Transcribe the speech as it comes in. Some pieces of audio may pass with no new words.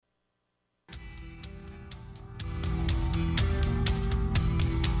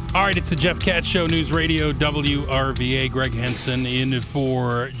All right, it's the Jeff Katz Show, News Radio, WRVA. Greg Henson in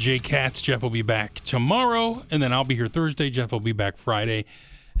for Jay Katz. Jeff will be back tomorrow, and then I'll be here Thursday. Jeff will be back Friday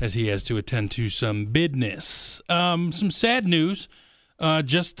as he has to attend to some business. Some sad news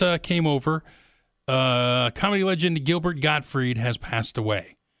just came over. Comedy legend Gilbert Gottfried has passed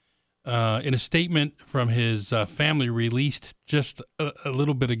away. In a statement from his family released just a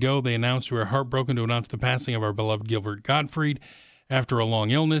little bit ago, they announced we are heartbroken to announce the passing of our beloved Gilbert Gottfried after a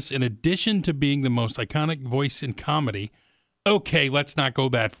long illness. In addition to being the most iconic voice in comedy, okay, let's not go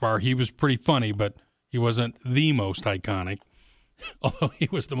that far. He was pretty funny, but he wasn't the most iconic, although he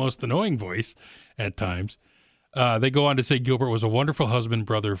was the most annoying voice at times. They go on to say Gilbert was a wonderful husband,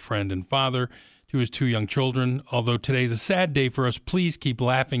 brother, friend, and father to his 2 young children. Although today's a sad day for us, please keep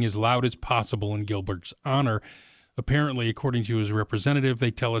laughing as loud as possible in Gilbert's honor. Apparently, according to his representative,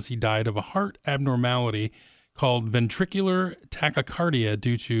 they tell us he died of a heart abnormality called ventricular tachycardia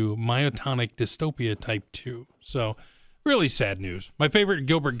due to myotonic dystopia type 2. So, really sad news. My favorite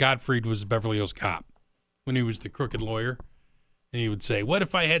Gilbert Gottfried was Beverly Hills Cop when he was the crooked lawyer. And he would say, what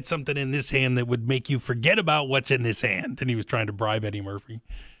if I had something in this hand that would make you forget about what's in this hand? And he was trying to bribe Eddie Murphy.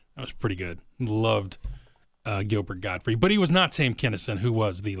 That was pretty good. Loved Gilbert Gottfried. But he was not Sam Kinison, who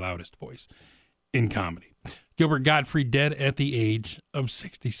was the loudest voice in comedy. Gilbert Gottfried dead at the age of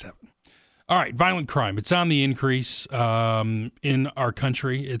 67. All right, violent crime. It's on the increase in our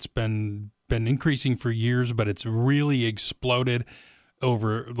country. It's been increasing for years, but it's really exploded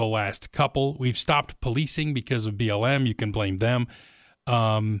over the last couple. We've stopped policing because of BLM. You can blame them.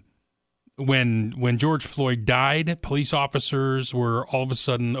 When George Floyd died, police officers were all of a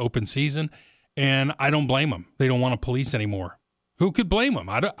sudden open season, and I don't blame them. They don't want to police anymore. Who could blame them?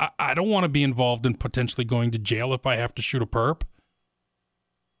 I don't want to be involved in potentially going to jail if I have to shoot a perp.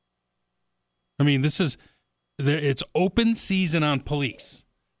 I mean, it's open season on police.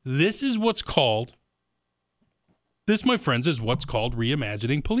 This, my friends, is what's called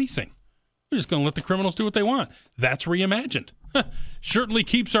reimagining policing. We're just going to let the criminals do what they want. That's reimagined. Certainly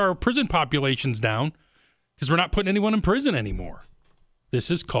keeps our prison populations down because we're not putting anyone in prison anymore. This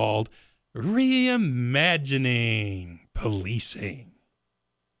is called reimagining policing.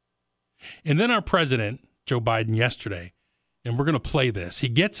 And then our president, Joe Biden, yesterday, and we're going to play this. He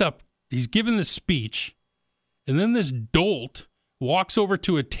gets up, he's given this speech, and then this dolt walks over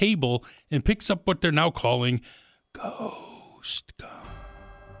to a table and picks up what they're now calling ghost guns.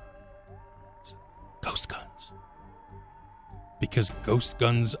 Ghost guns. Because ghost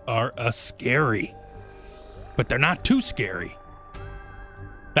guns are scary. But they're not too scary.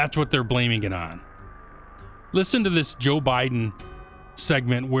 That's what they're blaming it on. Listen to this Joe Biden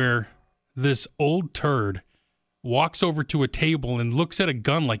segment where this old turd walks over to a table and looks at a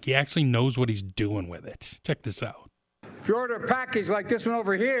gun like he actually knows what he's doing with it. Check this out. If you order a package like this one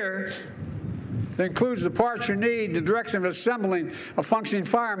over here that includes the parts you need, the direction of assembling a functioning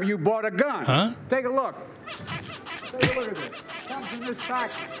firearm, you bought a gun. Huh? Take a look. Take a look at this. It comes in this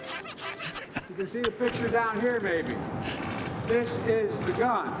package. You can see the picture down here, maybe. This is the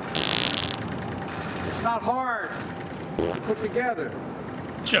gun. It's not hard to put together.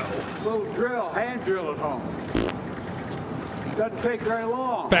 Joe. Little drill, hand drill at home. Doesn't take very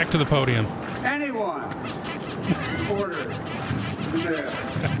long. Back to the podium. Anyone order there.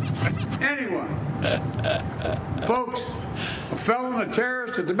 Anyone. Folks, a felon, a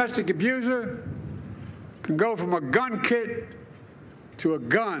terrorist, a domestic abuser can go from a gun kit to a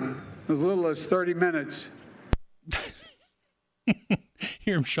gun in as little as 30 minutes.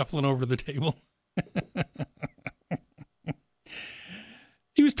 Hear him shuffling over to the table.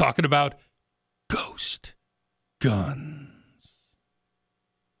 He was talking about ghost guns.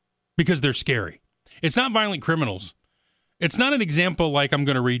 Because they're scary. It's not violent criminals. It's not an example like I'm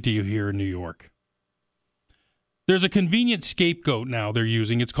going to read to you here in New York. There's a convenient scapegoat now they're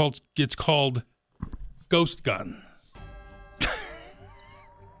using. It's called ghost guns.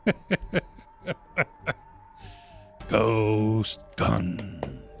 Ghost guns.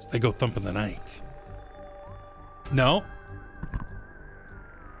 They go thump in the night. No.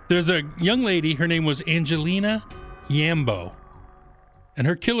 There's a young lady, her name was Angelina Yambo, and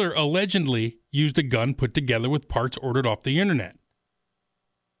her killer allegedly used a gun put together with parts ordered off the internet.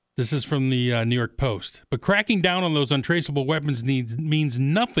 This is from the New York Post. But cracking down on those untraceable weapons means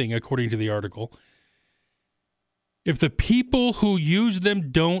nothing, according to the article, if the people who use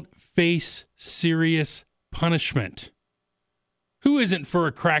them don't face serious punishment. Who isn't for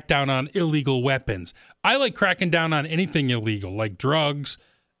a crackdown on illegal weapons? I like cracking down on anything illegal, like drugs,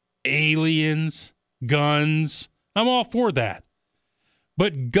 aliens, guns. I'm all for that.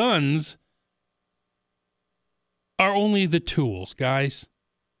 But guns are only the tools, guys.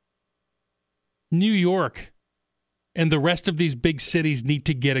 New York and the rest of these big cities need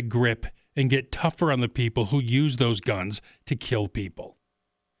to get a grip and get tougher on the people who use those guns to kill people.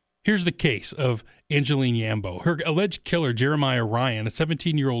 Here's the case of Angeline Yambo. Her alleged killer, Jeremiah Ryan, a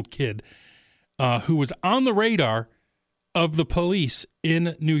 17-year-old kid who was on the radar of the police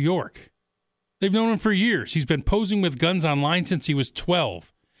in New York. They've known him for years. He's been posing with guns online since he was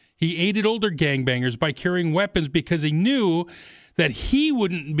 12. He aided older gangbangers by carrying weapons because he knew that he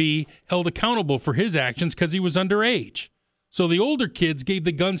wouldn't be held accountable for his actions because he was underage. So the older kids gave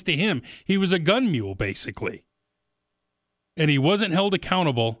the guns to him. He was a gun mule, basically. And he wasn't held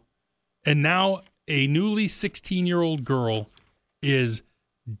accountable. And now a newly 16-year-old girl is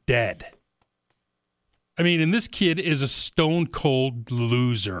dead. I mean, and this kid is a stone-cold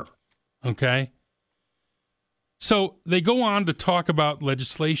loser, okay? So they go on to talk about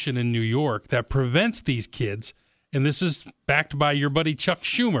legislation in New York that prevents these kids, and this is backed by your buddy Chuck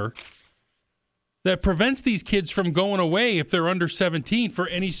Schumer, that prevents these kids from going away if they're under 17 for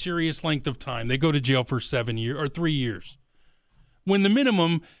any serious length of time. They go to jail for 7 years or 3 years. When the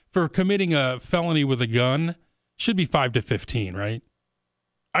minimum for committing a felony with a gun should be 5 to 15, right?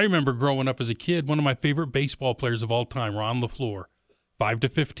 I remember growing up as a kid, one of my favorite baseball players of all time, Ron LaFleur, 5 to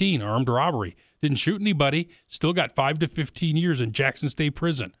 15, armed robbery. Didn't shoot anybody, still got 5 to 15 years in Jackson State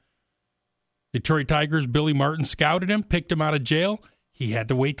Prison. Detroit Tigers' Billy Martin scouted him, picked him out of jail. He had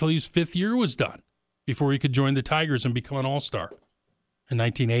to wait till his 5th year was done before he could join the Tigers and become an all-star in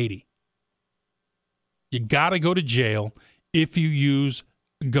 1980. You got to go to jail if you use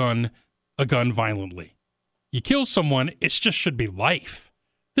a gun violently. You kill someone, it just should be life.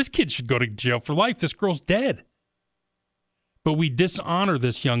 This kid should go to jail for life. This girl's dead. But we dishonor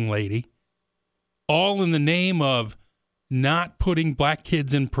this young lady, all in the name of not putting black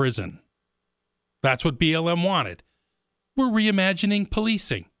kids in prison. That's what BLM wanted. We're reimagining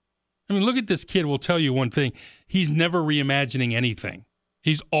policing. I mean, look at this kid. Will tell you one thing. He's never reimagining anything.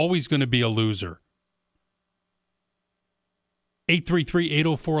 He's always going to be a loser.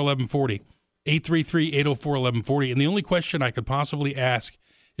 833-804-1140. 833-804-1140. And the only question I could possibly ask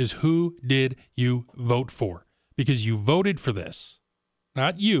is, who did you vote for? Because you voted for this.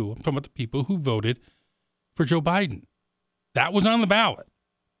 Not you. I'm talking about the people who voted for Joe Biden. That was on the ballot.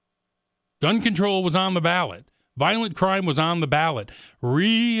 Gun control was on the ballot. Violent crime was on the ballot.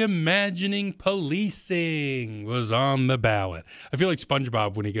 Reimagining policing was on the ballot. I feel like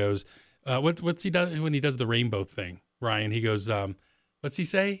SpongeBob when he goes, what's he does when he does the rainbow thing? Ryan, he goes, what's he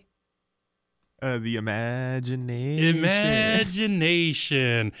say? The imagination.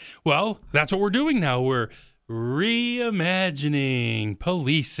 Imagination. Well, that's what we're doing now. We're reimagining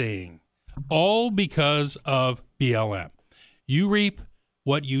policing, all because of BLM. You reap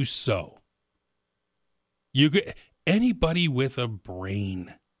what you sow. Anybody with a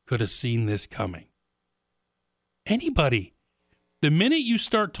brain could have seen this coming. Anybody. The minute you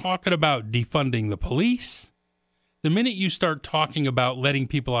start talking about defunding the police, the minute you start talking about letting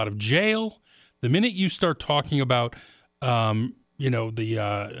people out of jail, the minute you start talking about, the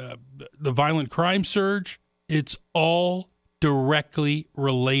violent crime surge, it's all directly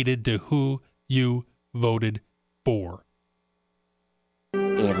related to who you voted for.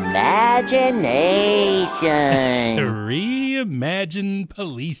 Imagination. Reimagine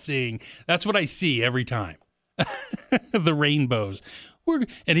policing. That's what I see every time. The rainbows.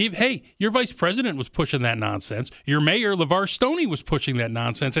 Hey, your vice president was pushing that nonsense. Your mayor, LeVar Stoney, was pushing that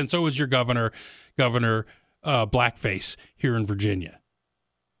nonsense, and so was your Governor Blackface here in Virginia.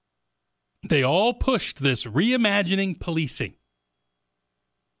 They all pushed this reimagining policing.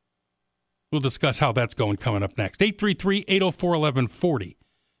 We'll discuss how that's going coming up next. 833-804-1140.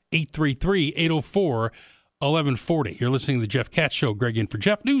 833-804-1140. You're listening to the Jeff Katz Show. Greg in for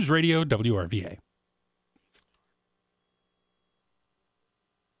Jeff. News Radio, WRVA.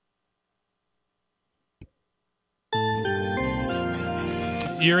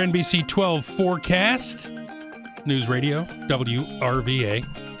 Your NBC 12 forecast. News Radio, WRVA.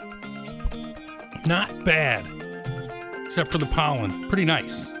 Not bad, except for the pollen. Pretty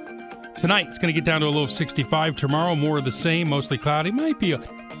nice. Tonight, it's going to get down to a low of 65. Tomorrow, more of the same, mostly cloudy. Might be a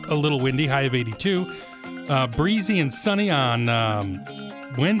little windy, high of 82. Breezy and sunny on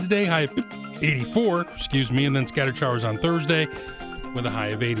Wednesday, high of 84, and then scattered showers on Thursday with a high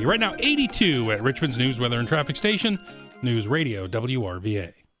of 80. Right now, 82 at Richmond's News, Weather, and Traffic Station. News Radio,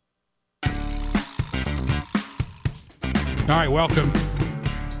 WRVA. All right, welcome.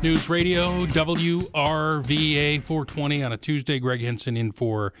 News Radio, WRVA 420 on a Tuesday. Greg Henson in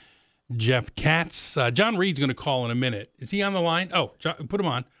for Jeff Katz. John Reed's going to call in a minute. Is he on the line? Oh, John, put him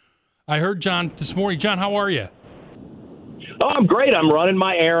on. I heard John this morning. John, how are you? Oh, I'm great. I'm running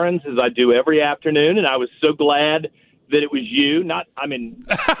my errands as I do every afternoon, and I was so glad that it was you. Sometimes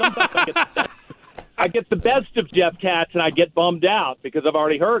I get the best of Jeff Katz, and I get bummed out because I've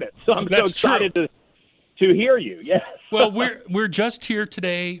already heard it. So I'm so excited to hear you. Yes. Well, we're just here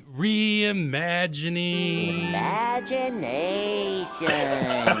today, reimagining.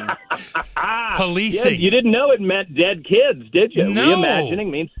 Imagination. Policing. Yeah, you didn't know it meant dead kids, did you? No.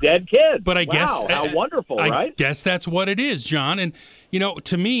 Reimagining means dead kids. But I guess how wonderful, right? I guess that's what it is, John. And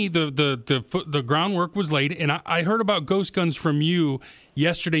to me, the groundwork was laid, and I heard about ghost guns from you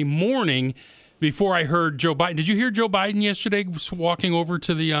yesterday morning before I heard Joe Biden. Did you hear Joe Biden yesterday walking over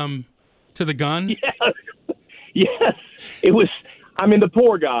to the gun? Yes. Yes. It was. I mean, the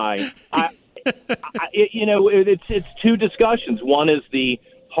poor guy. It's two discussions. One is the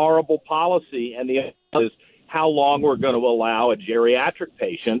horrible policy, and the other is how long we're going to allow a geriatric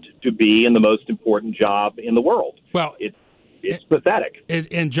patient to be in the most important job in the world. Well, it's pathetic.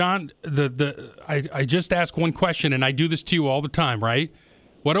 And John, I just ask one question, and I do this to you all the time, right?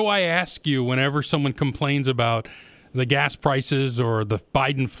 What do I ask you whenever someone complains about the gas prices or the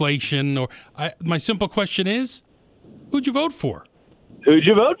Bidenflation? My simple question is, who'd you vote for? Who'd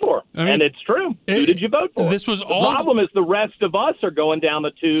you vote for? And it's true. Who did you vote for? This was the problem is the rest of us are going down the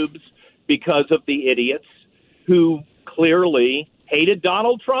tubes because of the idiots who clearly hated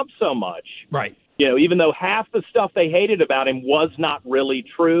Donald Trump so much. Right. Even though half the stuff they hated about him was not really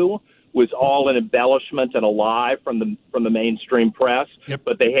true, was all an embellishment and a lie from the mainstream press,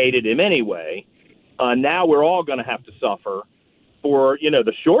 but they hated him anyway. Now we're all going to have to suffer for,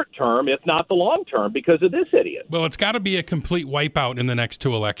 the short term, if not the long term, because of this idiot. Well, it's got to be a complete wipeout in the next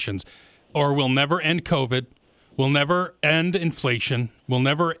two elections, or we'll never end COVID. We'll never end inflation. We'll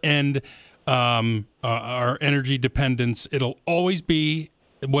never end our energy dependence. It'll always be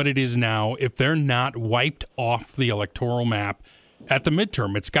what it is now if they're not wiped off the electoral map at the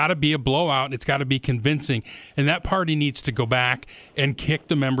midterm. It's got to be a blowout. It's got to be convincing. And that party needs to go back and kick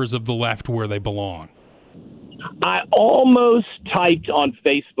the members of the left where they belong. I almost typed on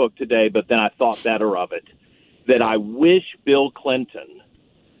Facebook today, but then I thought better of it, that I wish Bill Clinton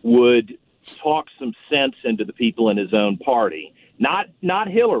would talk some sense into the people in his own party. Not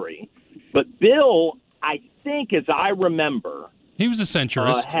Hillary, but Bill, I think, as I remember, he was a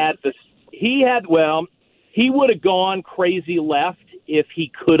centrist. He would have gone crazy left if he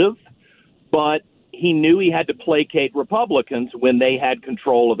could have, but he knew he had to placate Republicans when they had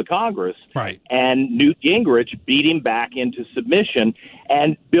control of the Congress. Right. And Newt Gingrich beat him back into submission.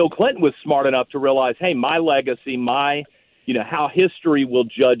 And Bill Clinton was smart enough to realize, hey, my legacy, how history will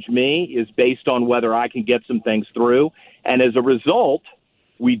judge me is based on whether I can get some things through. And as a result,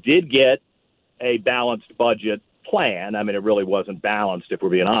 we did get a balanced budget plan. I mean, it really wasn't balanced, if we're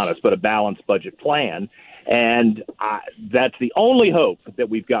being honest, but a balanced budget plan. And that's the only hope that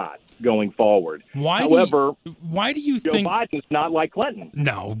we've got going forward. Why do you think Joe Biden's not like Clinton?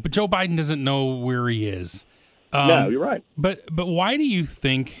 No, but Joe Biden doesn't know where he is. No, you're right. But why do you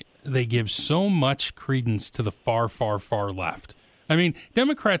think they give so much credence to the far, far, far left? I mean,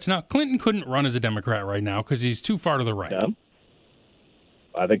 Democrats now. Clinton couldn't run as a Democrat right now because he's too far to the right. Yeah.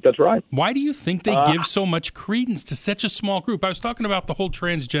 I think that's right. Why do you think they give so much credence to such a small group? I was talking about the whole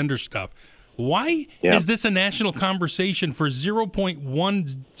transgender stuff. Why is this a national conversation for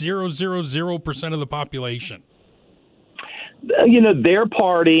 0.1000% of the population? Their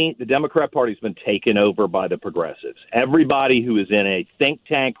party, the Democrat Party, has been taken over by the progressives. Everybody who is in a think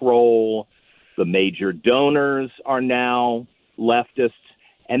tank role, the major donors are now leftists,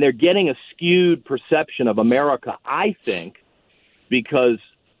 and they're getting a skewed perception of America, I think, because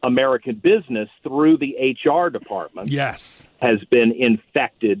American business through the HR department has been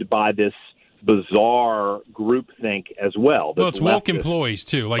infected by this bizarre groupthink as well. Well, it's woke employees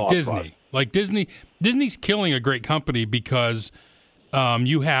too, like Disney. Like Disney's killing a great company because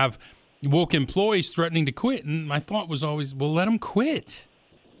you have woke employees threatening to quit. And my thought was always, well, let them quit.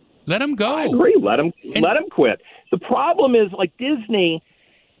 Let them go. I agree. Let them quit. The problem is, like Disney,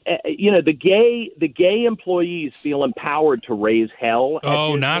 the gay employees feel empowered to raise hell.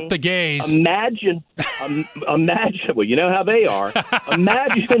 Oh, not the gays. Imagine. Well, you know how they are.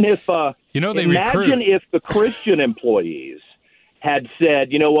 Imagine if if the Christian employees had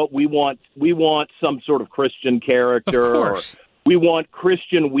said, you know what, we want some sort of Christian character, or we want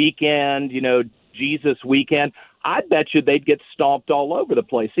Christian weekend, Jesus weekend. I bet you they'd get stomped all over the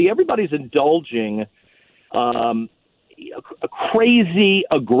place. See, everybody's indulging a crazy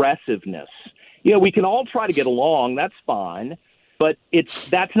aggressiveness. We can all try to get along. That's fine. But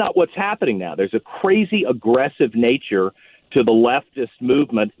that's not what's happening now. There's a crazy aggressive nature to the leftist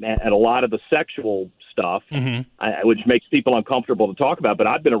movement and a lot of the sexual stuff, which makes people uncomfortable to talk about, but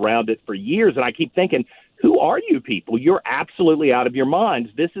I've been around it for years, and I keep thinking, who are you people? You're absolutely out of your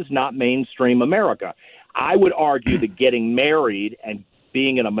minds. This is not mainstream America. I would argue that getting married and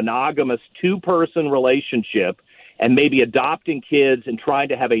being in a monogamous two-person relationship and maybe adopting kids and trying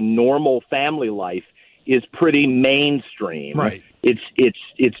to have a normal family life is pretty mainstream. Right.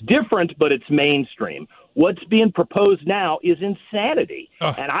 It's different, but it's mainstream. What's being proposed now is insanity,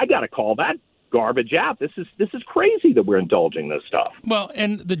 and I got to call that garbage out. This is crazy that we're indulging this stuff. Well,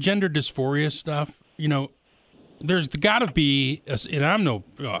 and the gender dysphoria stuff, there's got to be, and I'm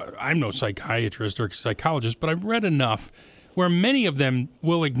no psychiatrist or psychologist, but I've read enough where many of them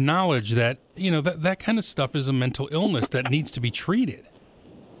will acknowledge that that kind of stuff is a mental illness that needs to be treated,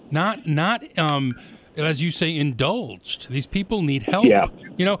 not as you say, indulged. These people need help. Yeah.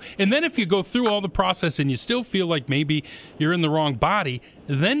 And then if you go through all the process and you still feel like maybe you're in the wrong body,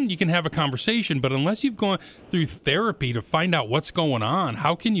 then you can have a conversation. But unless you've gone through therapy to find out what's going on,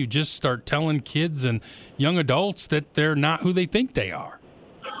 how can you just start telling kids and young adults that they're not who they think they are?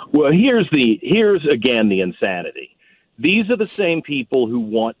 Well, here's again the insanity. These are the same people who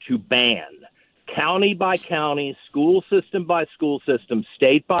want to ban county by county, school system by school system,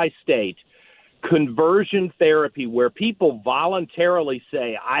 state by state, conversion therapy where people voluntarily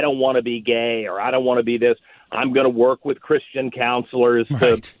say, I don't want to be gay or I don't want to be this. I'm going to work with Christian counselors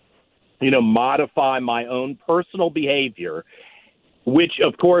to, modify my own personal behavior, which,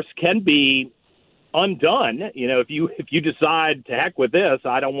 of course, can be undone. If you decide to heck with this,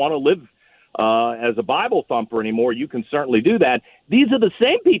 I don't want to live as a Bible thumper anymore, you can certainly do that. These are the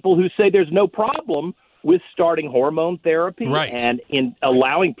same people who say there's no problem with starting hormone therapy and in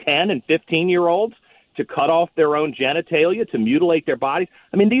allowing 10 and 15-year-olds to cut off their own genitalia, to mutilate their bodies.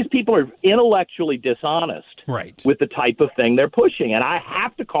 I mean, these people are intellectually dishonest with the type of thing they're pushing, and I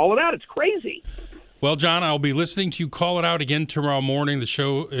have to call it out. It's crazy. Well, John, I'll be listening to you call it out again tomorrow morning. The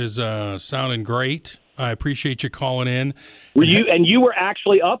show is sounding great. I appreciate you calling in. You were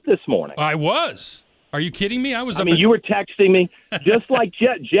actually up this morning. I was. Are you kidding me? You were texting me just like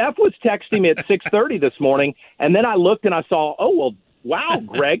Jeff was texting me at 6:30 this morning, and then I looked and I saw, wow,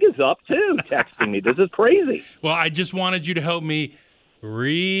 Greg is up too, texting me. This is crazy. Well, I just wanted you to help me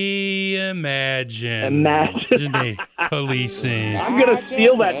reimagine policing. I'm going to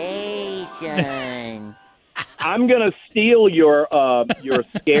steal that. I'm going to steal your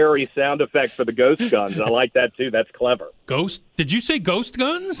scary sound effect for the ghost guns. I like that too. That's clever. Ghost? Did you say ghost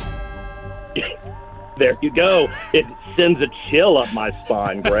guns? There you go. It sends a chill up my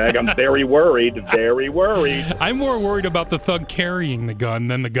spine, Greg. I'm very worried, very worried. I'm more worried about the thug carrying the gun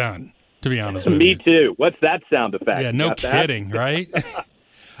than the gun, to be honest with you. Me too. What's that sound effect? Yeah, no kidding, right?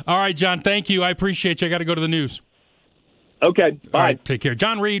 All right, John, thank you. I appreciate you. I got to go to the news. Okay, bye. All right, take care.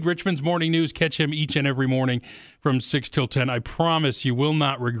 John Reed, Richmond's Morning News. Catch him each and every morning from 6 till 10. I promise you will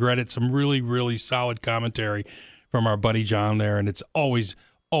not regret it. Some really, really solid commentary from our buddy John there, and it's always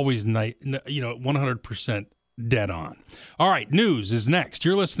night, 100% dead on. All right, news is next.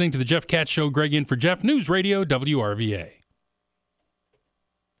 You're listening to the Jeff Katz Show. Greg in for Jeff. News Radio, WRVA.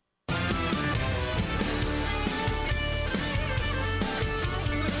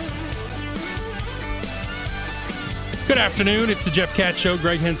 Good afternoon. It's the Jeff Katz Show.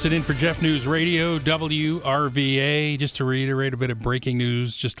 Greg Henson in for Jeff News Radio, WRVA. Just to reiterate a bit of breaking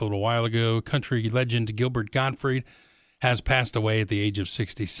news just a little while ago, country legend Gilbert Gottfried has passed away at the age of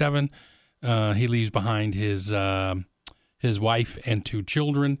 67. He leaves behind his wife and 2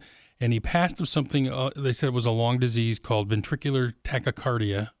 children, and he passed of something they said was a long disease called ventricular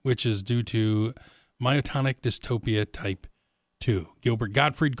tachycardia, which is due to myotonic dystopia type 2. Gilbert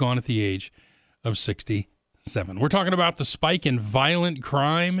Gottfried gone at the age of 67. We're talking about the spike in violent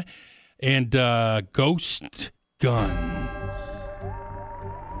crime and ghost guns,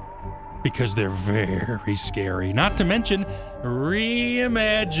 because they're very scary. Not to mention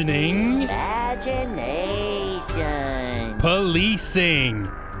reimagining policing,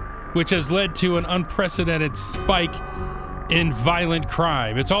 which has led to an unprecedented spike in violent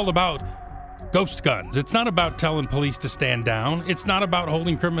crime. It's all about ghost guns. It's not about telling police to stand down. It's not about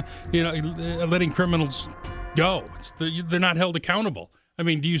holding letting criminals go. They're not held accountable. I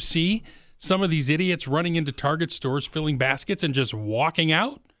mean, do you see some of these idiots running into Target stores, filling baskets, and just walking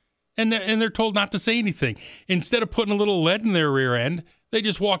out? And they're told not to say anything. Instead of putting a little lead in their rear end, they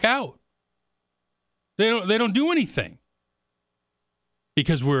just walk out. They don't do anything.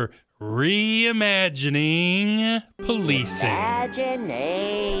 Because we're reimagining policing.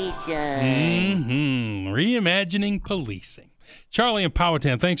 Reimagining policing. Charlie in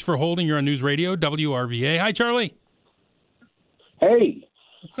Powhatan, thanks for holding. You're on News Radio, WRVA. Hi, Charlie. Hey,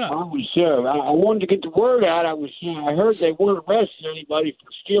 I wanted to get the word out. I heard they weren't arresting anybody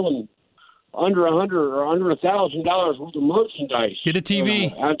for stealing under $100 or under $1,000 worth of merchandise. Get a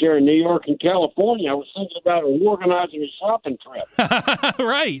TV out there in New York and California. I was thinking about organizing a shopping trip.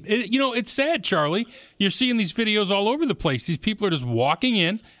 Right. It's sad, Charlie. You're seeing these videos all over the place. These people are just walking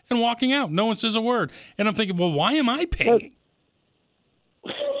in and walking out. No one says a word. And I'm thinking, well, why am I paying?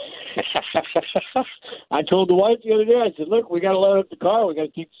 I told the wife the other day, I said, look, we got to load up the car. We got to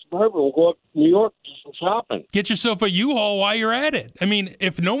take the Suburban. We'll go up to New York to do some shopping. Get yourself a U-Haul while you're at it. I mean,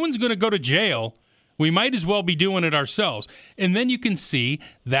 if no one's going to go to jail, we might as well be doing it ourselves. And then you can see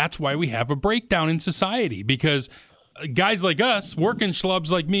that's why we have a breakdown in society, because guys like us, working schlubs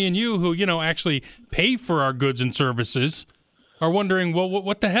like me and you who, actually pay for our goods and services are wondering, well,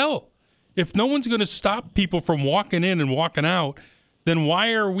 what the hell? If no one's going to stop people from walking in and walking out, then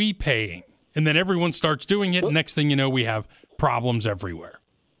why are we paying? And then everyone starts doing it, and next thing you know, we have problems everywhere.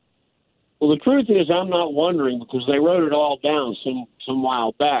 Well, the truth is, I'm not wondering, because they wrote it all down some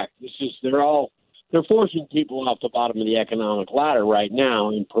while back. They're forcing people off the bottom of the economic ladder right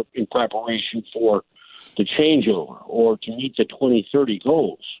now in preparation for the changeover or to meet the 2030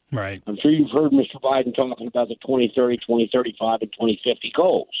 goals. Right. I'm sure you've heard Mr. Biden talking about the 2030, 2035, and 2050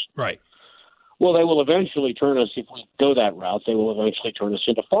 goals. Right. Well, they will eventually turn us, if we go that route, they will eventually turn us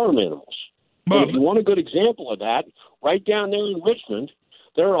into farm animals. Well, if you want a good example of that, right down there in Richmond,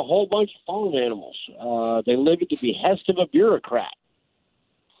 there are a whole bunch of farm animals. They live at the behest of a bureaucrat.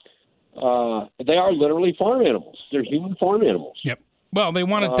 They are literally farm animals. They're human farm animals. Yep. Well, they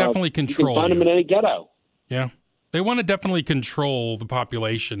want to definitely control you. Can find them in any ghetto. Yeah. They want to definitely control the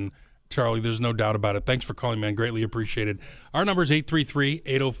population, Charlie. There's no doubt about it. Thanks for calling, man. Greatly appreciated. Our number is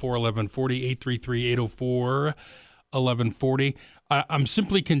 833-804-1140, 833-804-1140. I'm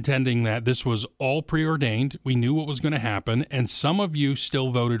simply contending that this was all preordained. We knew what was going to happen, and some of you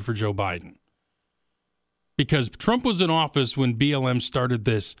still voted for Joe Biden. Because Trump was in office when BLM started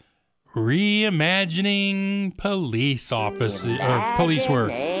this reimagining police office or police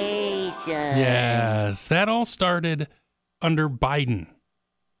work. Yes, that all started under Biden.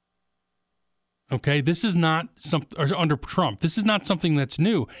 Okay, this is not under Trump. This is not something that's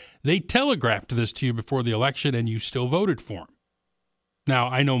new. They telegraphed this to you before the election, and you still voted for him. Now,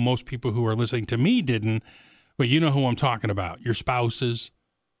 I know most people who are listening to me didn't, but you know who I'm talking about. Your spouses,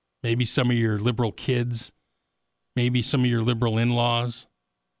 maybe some of your liberal kids, maybe some of your liberal in-laws.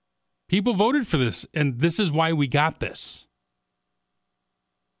 People voted for this, and this is why we got this.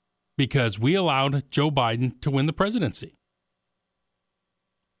 Because we allowed Joe Biden to win the presidency.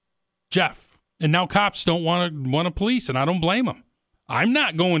 Jeff, and now cops don't want to police, and I don't blame them. I'm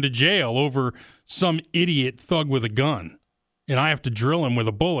not going to jail over some idiot thug with a gun, and I have to drill him with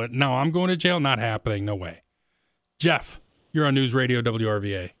a bullet. No, I'm going to jail. Not happening. No way. Jeff, you're on News Radio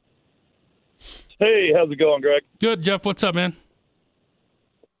WRVA. Hey, how's it going, Greg? Good, Jeff. What's up, man?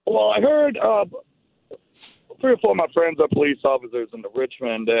 Well, I heard 3 or 4 of my friends are police officers in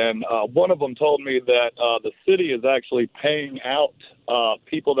Richmond, and one of them told me that the city is actually paying out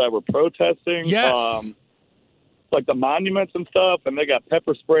people that were protesting, yes, like the monuments and stuff, and they got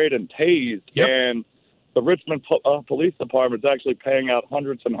pepper sprayed and tased. Yep. And the Richmond Police Department is actually paying out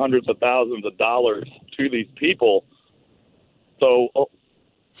hundreds and hundreds of thousands of dollars to these people. So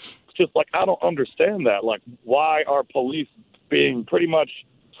it's just like, I don't understand that. Like, why are police being pretty much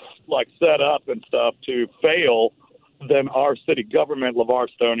like set up and stuff to fail? Then our city government, LeVar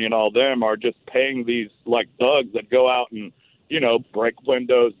Stoney and all them, are just paying these like thugs that go out and, break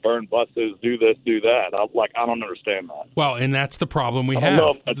windows, burn buses, do this, do that. I don't understand that. Well, and that's the problem we have. I don't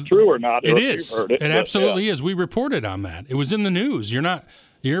know if that's true or not. It is. It absolutely is. We reported on that. It was in the news. You're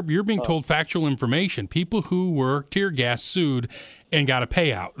being told factual information. People who were tear gas sued and got a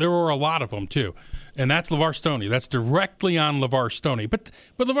payout. There were a lot of them too. And that's LeVar Stoney. That's directly on LeVar Stoney. But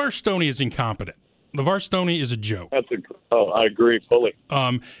LeVar Stoney is incompetent. LeVar Stoney is a joke. I agree fully.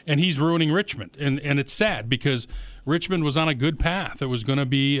 And he's ruining Richmond. And it's sad because Richmond was on a good path. It was going to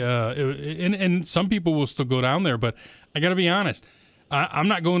be, and some people will still go down there. But I got to be honest, I'm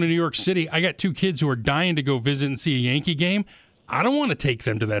not going to New York City. I got 2 kids who are dying to go visit and see a Yankee game. I don't want to take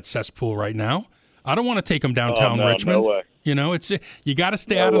them to that cesspool right now. I don't want to take them downtown Richmond. No way. You got to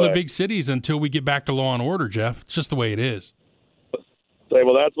stay out of the big cities until we get back to law and order, Jeff. It's just the way it is. Say,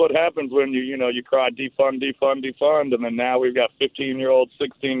 well, that's what happens when you cry defund, defund, defund, and then now we've got 15-year-olds,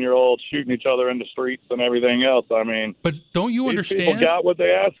 16-year-olds shooting each other in the streets and everything else. I mean, but don't you understand? People got what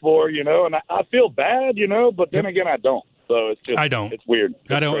they asked for, and I feel bad, but then again, I don't. So it's just, I don't. It's weird.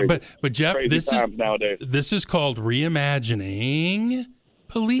 I don't. Crazy. But Jeff, Crazy times nowadays. This is called reimagining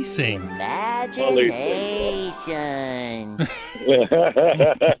Policing. Imagination.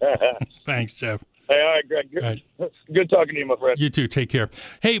 Thanks, Jeff. Hey, all right, Greg. Good talking to you, my friend. You too. Take care.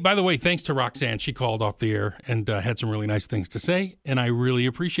 Hey, by the way, thanks to Roxanne. She called off the air and had some really nice things to say, and I really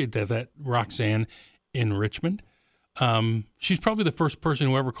appreciate that. That Roxanne in Richmond. She's probably the first person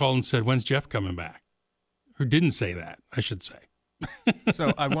who ever called and said, "When's Jeff coming back?" Who didn't say that, I should say.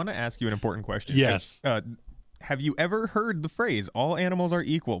 So I want to ask you an important question. Yes. Have you ever heard the phrase, all animals are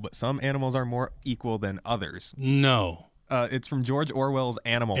equal, but some animals are more equal than others? No. It's from George Orwell's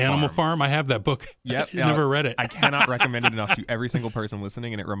Animal Farm. I have that book. Yep. Never read it. I cannot recommend it enough to every single person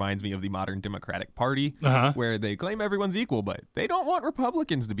listening, and it reminds me of the modern Democratic Party, where they claim everyone's equal, but they don't want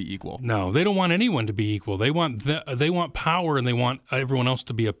Republicans to be equal. No, they don't want anyone to be equal. They want power, and they want everyone else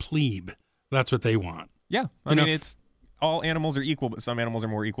to be a plebe. That's what they want. Yeah. I mean, it's all animals are equal, but some animals are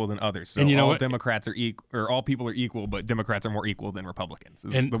more equal than others. So and all Democrats are equal, or all people are equal, but Democrats are more equal than Republicans,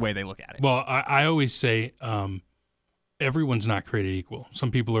 is the way they look at it. Well, I always say everyone's not created equal.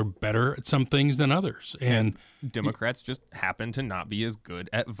 Some people are better at some things than others. And Democrats just happen to not be as good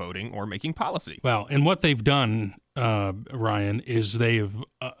at voting or making policy. Well, and what they've done, Ryan, is they've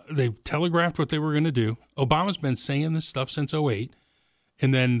telegraphed what they were going to do. Obama's been saying this stuff since 2008,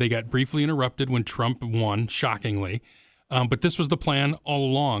 and then they got briefly interrupted when Trump won, shockingly. But this was the plan all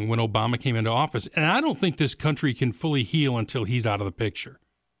along when Obama came into office. And I don't think this country can fully heal until he's out of the picture.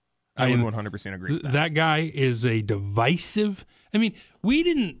 I would 100% agree with that. That guy is a divisive. I mean,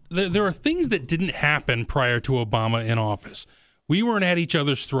 there are things that didn't happen prior to Obama in office. We weren't at each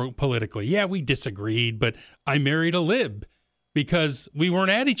other's throat politically. Yeah, we disagreed, but I married a lib because we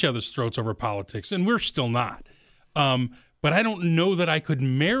weren't at each other's throats over politics, and we're still not. But I don't know that I could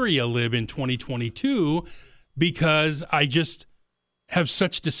marry a lib in 2022 because I just have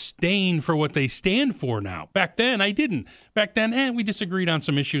such disdain for what they stand for now. Back then, I didn't. Back then, we disagreed on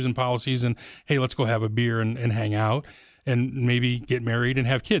some issues and policies, and hey, let's go have a beer and hang out and maybe get married and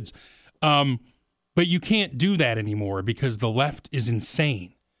have kids. But you can't do that anymore because the left is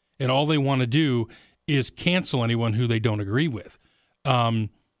insane, and all they want to do is cancel anyone who they don't agree with.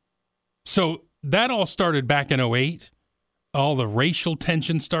 So that all started back in 2008. All the racial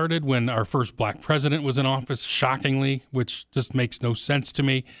tension started when our first black president was in office, shockingly, which just makes no sense to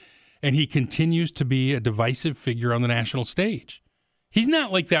me. And he continues to be a divisive figure on the national stage. He's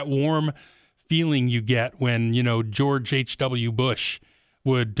not like that warm feeling you get when, George H.W. Bush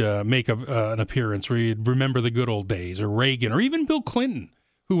would make an appearance where you'd remember the good old days, or Reagan, or even Bill Clinton,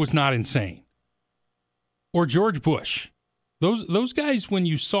 who was not insane, or George Bush. Those guys, when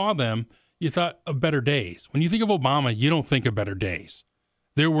you saw them, you thought of better days. When you think of Obama, you don't think of better days.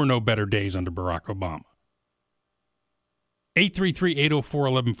 There were no better days under Barack Obama.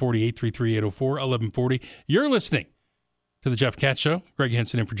 833-804-1140, 833-804-1140. You're listening to The Jeff Katz Show. Greg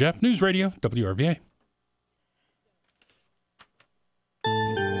Henson in for Jeff. News Radio, WRVA.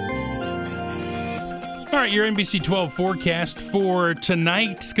 All right, your NBC 12 forecast for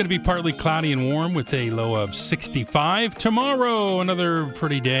tonight. It's going to be partly cloudy and warm with a low of 65. Tomorrow, another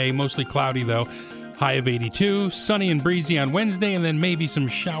pretty day, mostly cloudy though. High of 82, sunny and breezy on Wednesday, and then maybe some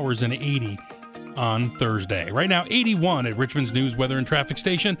showers in 80 on Thursday. Right now, 81 at Richmond's News, Weather, and Traffic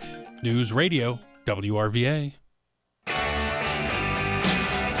Station. News Radio, WRVA.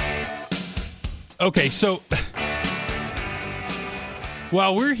 Okay, so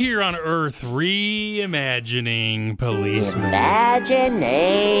while we're here on Earth reimagining policemen.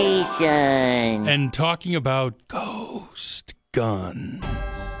 Imagination. And talking about ghost guns.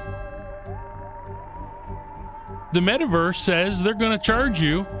 The metaverse says they're going to charge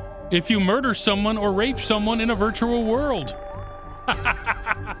you if you murder someone or rape someone in a virtual world.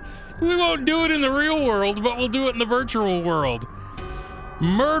 We won't do it in the real world, but we'll do it in the virtual world.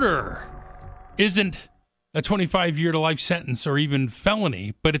 Murder isn't a 25-year to life sentence or even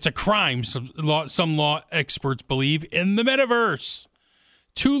felony, but it's a crime, some law experts believe, in the metaverse.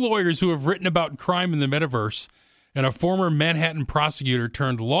 Two lawyers who have written about crime in the metaverse and a former Manhattan prosecutor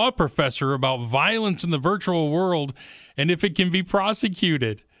turned law professor about violence in the virtual world and if it can be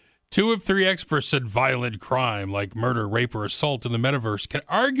prosecuted. 2 of 3 experts said violent crime like murder, rape, or assault in the metaverse can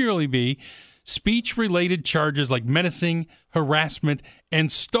arguably be speech-related charges like menacing, harassment,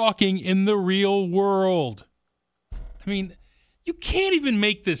 and stalking in the real world. I mean, you can't even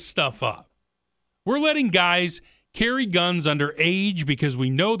make this stuff up. We're letting guys carry guns underage because we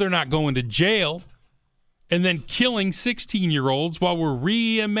know they're not going to jail, and then killing 16-year-olds while we're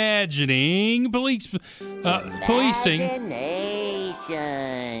reimagining policing.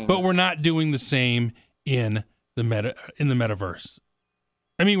 But we're not doing the same in the metaverse.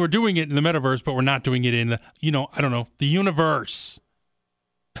 I mean, we're doing it in the metaverse, but we're not doing it in the, the universe.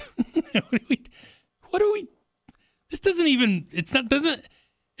 What do we? This doesn't even. It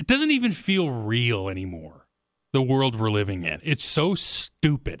doesn't even feel real anymore. The world we're living in. It's so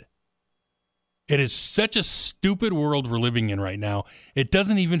stupid. It is such a stupid world we're living in right now. It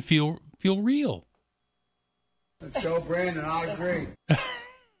doesn't even feel real. Let's go, Brandon. I agree.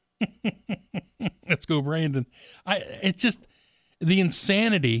 Let's go, Brandon. It's just the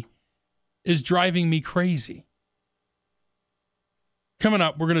insanity is driving me crazy. Coming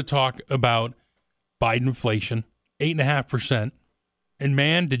up, we're going to talk about Biden inflation, 8.5%. And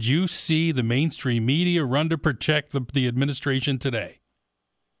man, did you see the mainstream media run to protect the administration today?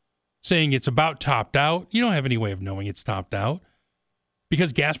 Saying it's about topped out. You don't have any way of knowing it's topped out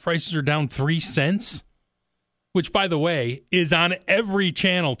because gas prices are down 3 cents, which, by the way, is on every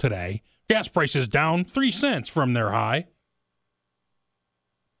channel today. Gas prices down 3 cents from their high.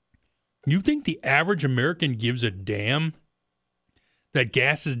 You think the average American gives a damn that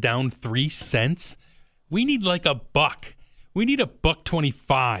gas is down 3 cents? We need like $1. We need $1.25.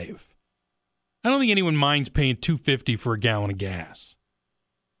 I don't think anyone minds paying $2.50 for a gallon of gas.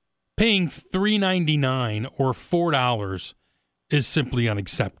 Paying $3.99 or $4 is simply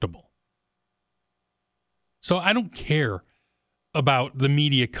unacceptable. So I don't care about the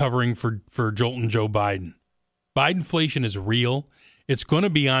media covering for Joltin' Joe Biden. Bidenflation is real. It's going to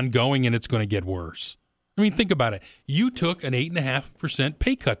be ongoing, and it's going to get worse. I mean, think about it. You took an 8.5%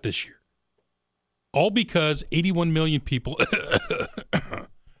 pay cut this year. All because 81 million people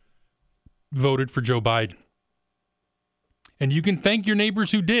voted for Joe Biden. And you can thank your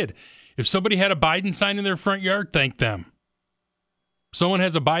neighbors who did. If somebody had a Biden sign in their front yard, thank them. If someone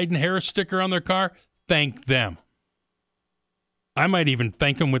has a Biden-Harris sticker on their car, thank them. I might even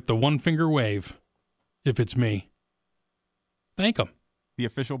thank them with the one-finger wave, if it's me. Thank them. The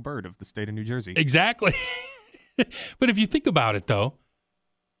official bird of the state of New Jersey. Exactly. But if you think about it, though,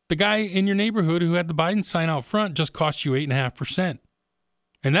 the guy in your neighborhood who had the Biden sign out front just cost you 8.5%.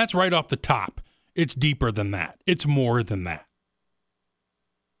 And that's right off the top. It's deeper than that. It's more than that.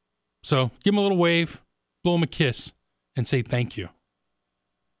 So give him a little wave, blow him a kiss, and say thank you.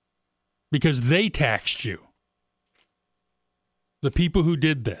 Because they taxed you. The people who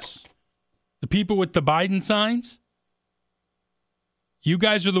did this. The people with the Biden signs. You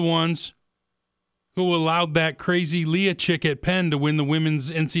guys are the ones who allowed that crazy Leah chick at Penn to win the women's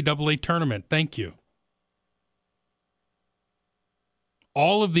NCAA tournament. Thank you.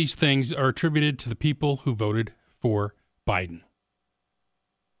 All of these things are attributed to the people who voted for Biden.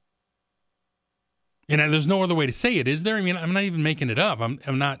 And there's no other way to say it, is there? I mean, I'm not even making it up.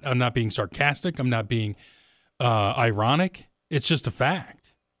 I'm not being sarcastic. I'm not being ironic. It's just a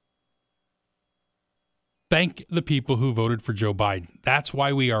fact. Thank the people who voted for Joe Biden. That's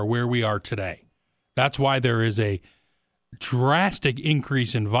why we are where we are today. That's why there is a drastic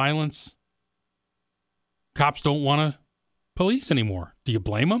increase in violence. Cops don't want to police anymore. Do you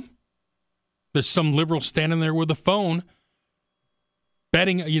blame them? There's some liberal standing there with a phone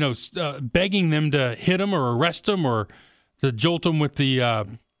begging them to hit them or arrest them or to jolt them with the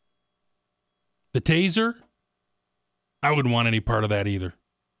taser. I wouldn't want any part of that either.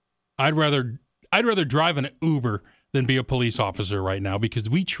 I'd rather drive an Uber than be a police officer right now because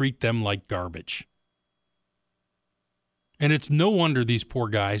we treat them like garbage. And it's no wonder these poor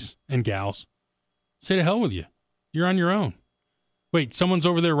guys and gals say to hell with you. You're on your own. Wait, someone's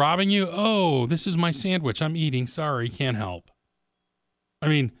over there robbing you? Oh, this is my sandwich. I'm eating. Sorry, can't help. I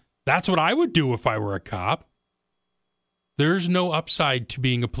mean, that's what I would do if I were a cop. There's no upside to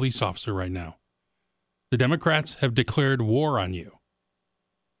being a police officer right now. The Democrats have declared war on you.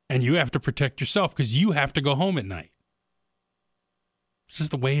 And you have to protect yourself because you have to go home at night. It's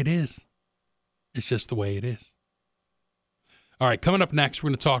just the way it is. It's just the way it is. All right, coming up next, we're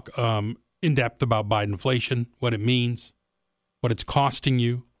going to talk in depth about Bidenflation, what it means, what it's costing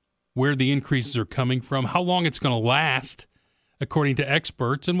you, where the increases are coming from, how long it's going to last, according to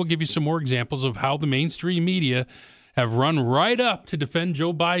experts, and we'll give you some more examples of how the mainstream media have run right up to defend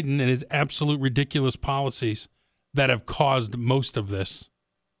Joe Biden and his absolute ridiculous policies that have caused most of this.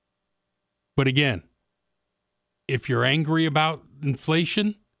 But again, if you're angry about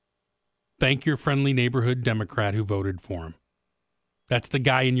inflation, thank your friendly neighborhood Democrat who voted for him. That's the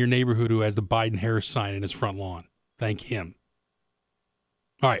guy in your neighborhood who has the Biden-Harris sign in his front lawn. Thank him.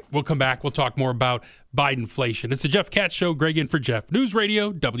 All right, we'll come back. We'll talk more about Bidenflation. It's the Jeff Katz Show. Greg in for Jeff. News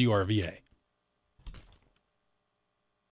Radio, WRVA.